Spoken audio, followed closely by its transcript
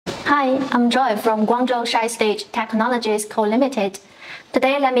Hi, I'm Joy from Guangzhou Sci-Stage Technologies Co. Limited.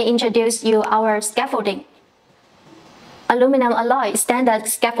 Today, let me introduce you our scaffolding. Aluminum alloy standard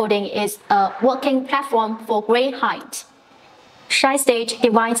scaffolding is a working platform for grade height. Sci-Stage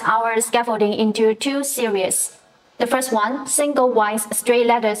divides our scaffolding into two series. The first one, single-wise straight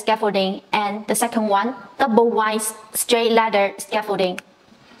ladder scaffolding, and the second one, double-wise straight ladder scaffolding.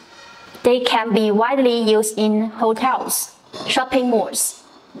 They can be widely used in hotels, shopping malls,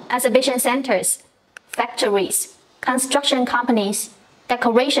 exhibition centers, factories, construction companies,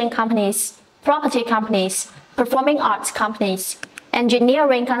 decoration companies, property companies, performing arts companies,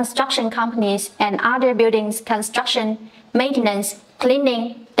 engineering construction companies, and other buildings construction, maintenance,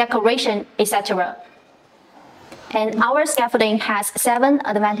 cleaning, decoration, etc. And our scaffolding has 7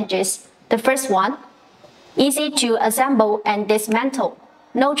 advantages. The first one, easy to assemble and dismantle,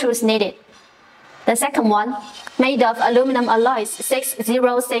 no tools needed. The second one, made of aluminum alloys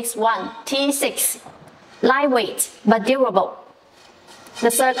 6061 T6, lightweight but durable.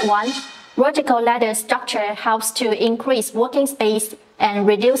 The third one, vertical ladder structure helps to increase working space and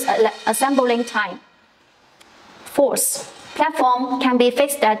reduce assembling time. Fourth, platform can be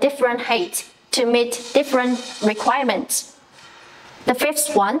fixed at different heights to meet different requirements. The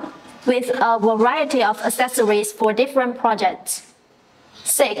fifth one, with a variety of accessories for different projects.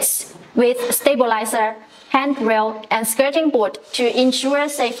 6. With stabilizer, handrail, and skirting board to ensure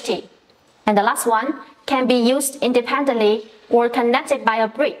safety. And the last one can be used independently or connected by a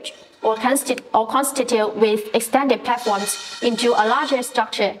bridge or constitute with extended platforms into a larger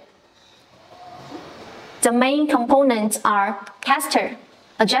structure. The main components are caster,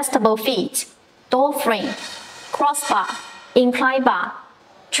 adjustable feet, door frame, crossbar, incline bar,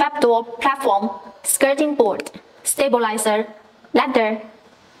 trapdoor platform, skirting board, stabilizer, ladder,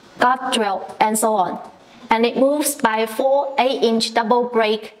 guardrail, and so on. And it moves by 4 8-inch double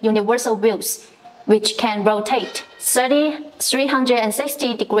brake universal wheels, which can rotate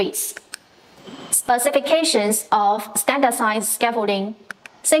 360 degrees. Specifications of standard size scaffolding: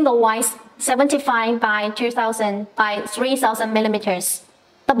 single-wise 75 by 2000 by 3000 millimeters,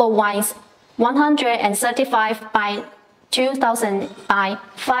 double-wise 135 by 2000 by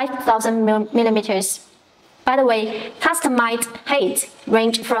 5000 millimeters. By the way, customized heights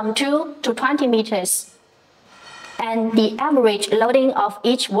range from 2 to 20 meters. And the average loading of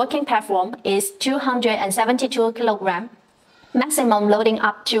each working platform is 272 kg, maximum loading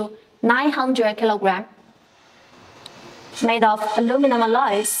up to 900 kg. Made of aluminum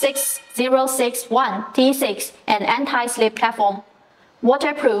alloy 6061 T6 and anti-slip platform,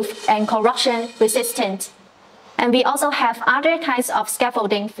 waterproof and corrosion resistant. And we also have other kinds of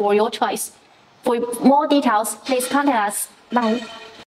scaffolding for your choice. For more details, please contact us. Bye.